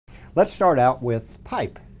Let's start out with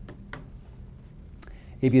pipe.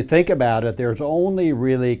 If you think about it, there's only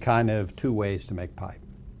really kind of two ways to make pipe.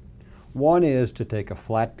 One is to take a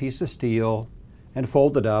flat piece of steel and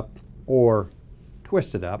fold it up or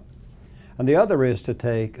twist it up. And the other is to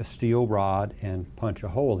take a steel rod and punch a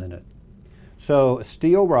hole in it. So a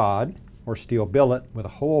steel rod or steel billet with a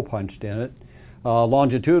hole punched in it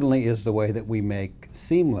longitudinally is the way that we make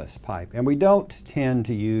seamless pipe. And we don't tend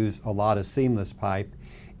to use a lot of seamless pipe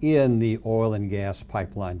in the oil and gas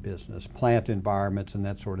pipeline business. Plant environments and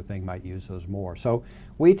that sort of thing might use those more. So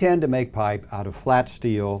we tend to make pipe out of flat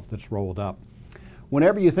steel that's rolled up.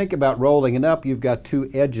 Whenever you think about rolling it up, you've got two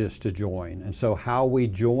edges to join. And so how we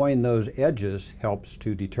join those edges helps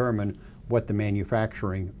to determine what the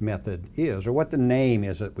manufacturing method is, or what the name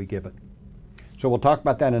is that we give it. So we'll talk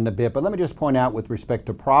about that in a bit, but let me just point out with respect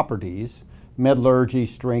to properties, metallurgy,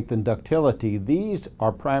 strength, and ductility, these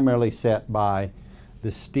are primarily set by the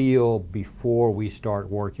steel before we start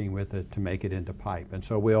working with it to make it into pipe. And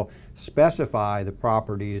so we'll specify the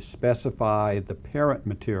properties, specify the parent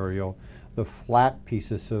material, the flat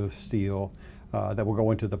pieces of steel that will go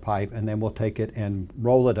into the pipe, and then we'll take it and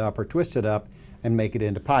roll it up or twist it up and make it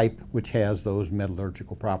into pipe, which has those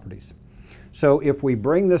metallurgical properties. So if we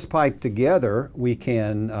bring this pipe together, we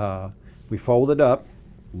fold it up,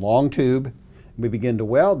 long tube. We begin to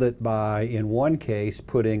weld it by, in one case,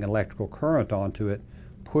 putting electrical current onto it,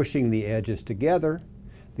 pushing the edges together.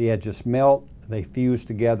 The edges melt, they fuse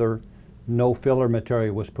together. No filler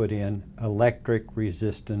material was put in, electric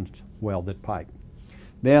resistance welded pipe.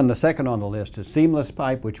 Then the second on the list is seamless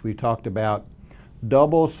pipe, which we talked about.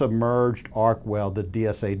 Double submerged arc welded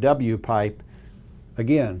DSAW pipe.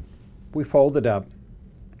 Again, we fold it up,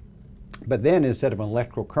 but then instead of an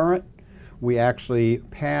electrical current, we actually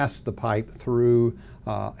pass the pipe through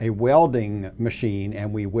a welding machine,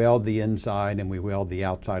 and we weld the inside and we weld the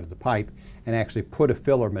outside of the pipe and actually put a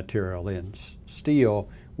filler material in, steel,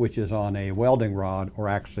 which is on a welding rod, or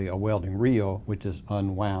actually a welding reel, which is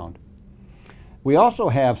unwound. We also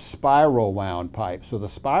have spiral wound pipe. So the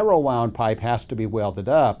spiral wound pipe has to be welded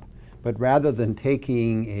up, but rather than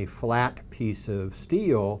taking a flat piece of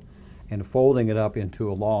steel and folding it up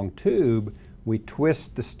into a long tube, we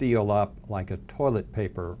twist the steel up like a toilet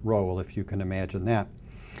paper roll, if you can imagine that.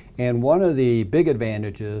 And one of the big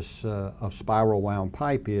advantages of spiral wound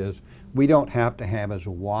pipe is we don't have to have as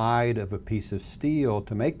wide of a piece of steel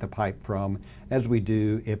to make the pipe from as we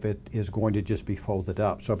do if it is going to just be folded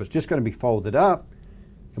up. So if it's just going to be folded up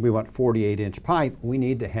and we want 48-inch pipe, we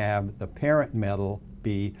need to have the parent metal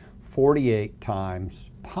be 48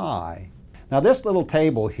 times pi. Now this little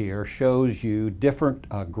table here shows you different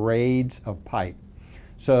grades of pipe.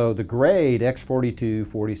 So the grade X42,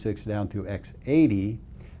 46 down to X80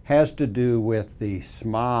 has to do with the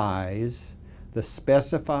SMISE, the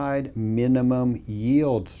specified minimum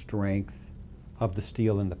yield strength of the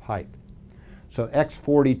steel in the pipe. So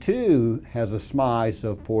X42 has a SMISE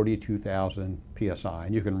of 42,000 psi,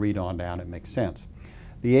 and you can read on down, it makes sense.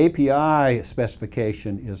 The API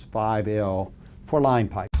specification is 5L for line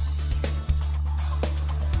pipe.